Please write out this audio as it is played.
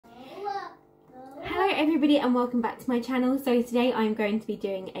everybody and welcome back to my channel. So today I'm going to be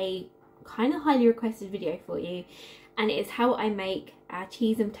doing a kind of highly requested video for you, and it is how I make a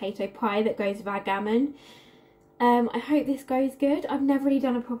cheese and potato pie that goes with our gammon. I hope this goes good. I've never really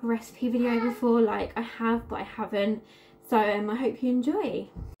done a proper recipe video before, like I have but I haven't, so I hope you enjoy.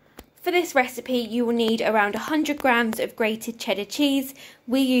 For this recipe you will need around 100 grams of grated cheddar cheese.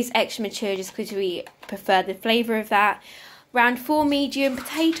 We use extra mature just because we prefer the flavour of that. Around 4 medium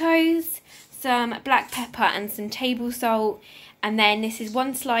potatoes, some black pepper and some table salt, and then this is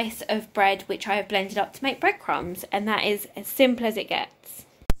 1 slice of bread which I have blended up to make breadcrumbs, and that is as simple as it gets.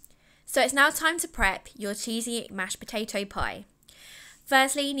 So it's now time to prep your cheesy mashed potato pie.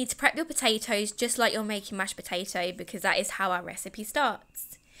 Firstly, you need to prep your potatoes just like you're making mashed potato, because that is how our recipe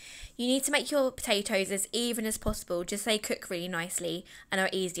starts. You need to make your potatoes as even as possible, just so they cook really nicely and are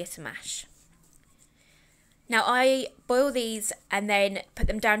easier to mash. Now I boil these and then put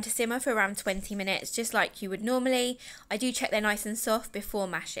them down to simmer for around 20 minutes, just like you would normally. I do check they're nice and soft before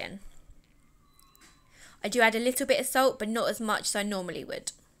mashing. I do add a little bit of salt, but not as much as I normally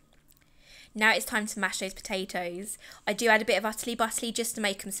would. Now it's time to mash those potatoes. I do add a bit of utterly butterly just to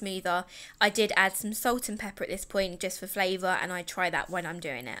make them smoother. I did add some salt and pepper at this point just for flavour, and I try that when I'm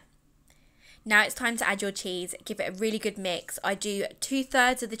doing it. Now it's time to add your cheese. Give it a really good mix. I do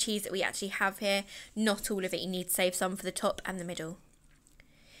 2/3 of the cheese that we actually have here, not all of it. You need to save some for the top and the middle.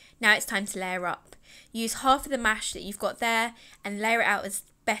 Now it's time to layer up. Use half of the mash that you've got there and layer it out as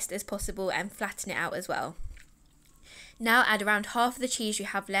best as possible and flatten it out as well. Now add around half of the cheese you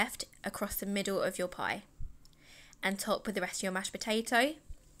have left across the middle of your pie and top with the rest of your mashed potato.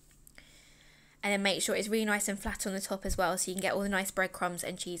 And then make sure it's really nice and flat on the top as well, so you can get all the nice breadcrumbs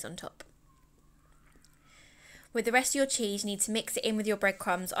and cheese on top. With the rest of your cheese, you need to mix it in with your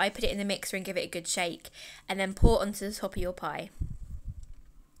breadcrumbs. I put it in the mixer and give it a good shake, and then pour it onto the top of your pie.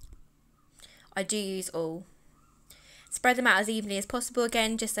 I do use all. Spread them out as evenly as possible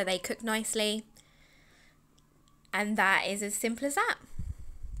again, just so they cook nicely. And that is as simple as that.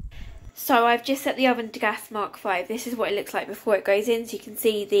 So I've just set the oven to gas mark 5. This is what it looks like before it goes in. So you can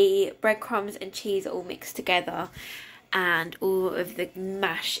see the breadcrumbs and cheese are all mixed together, and all of the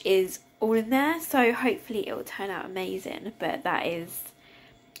mash is all in there. So hopefully it will turn out amazing. But that is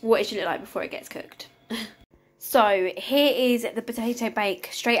what it should look like before it gets cooked. So here is the potato bake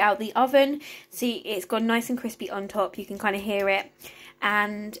straight out the oven. See, it's gone nice and crispy on top. You can kind of hear it.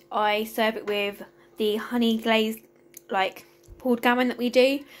 And I serve it with the honey glazed, like, pulled gammon that we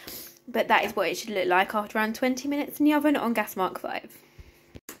do. But that is what it should look like after around 20 minutes in the oven on gas mark 5.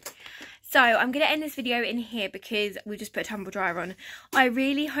 So I'm going to end this video in here because we just put a tumble dryer on. I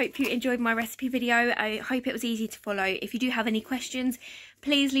really hope you enjoyed my recipe video. I hope it was easy to follow. If you do have any questions,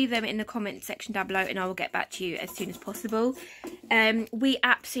 please leave them in the comment section down below and I will get back to you as soon as possible. We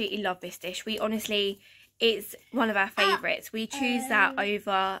absolutely love this dish. We honestly, it's one of our favourites. We choose that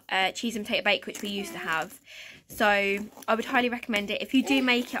over cheese and potato bake, which we used to have. So I would highly recommend it. If you do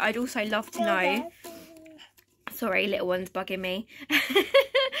make it, I'd also love to know. Sorry, little one's bugging me.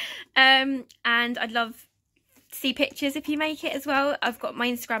 And I'd love to see pictures if you make it as well. I've got my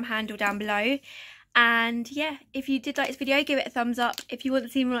Instagram handle down below. And yeah, if you did like this video, give it a thumbs up. If you want to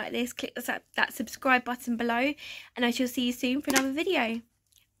see more like this, click that subscribe button below. And I shall see you soon for another video.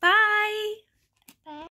 Bye!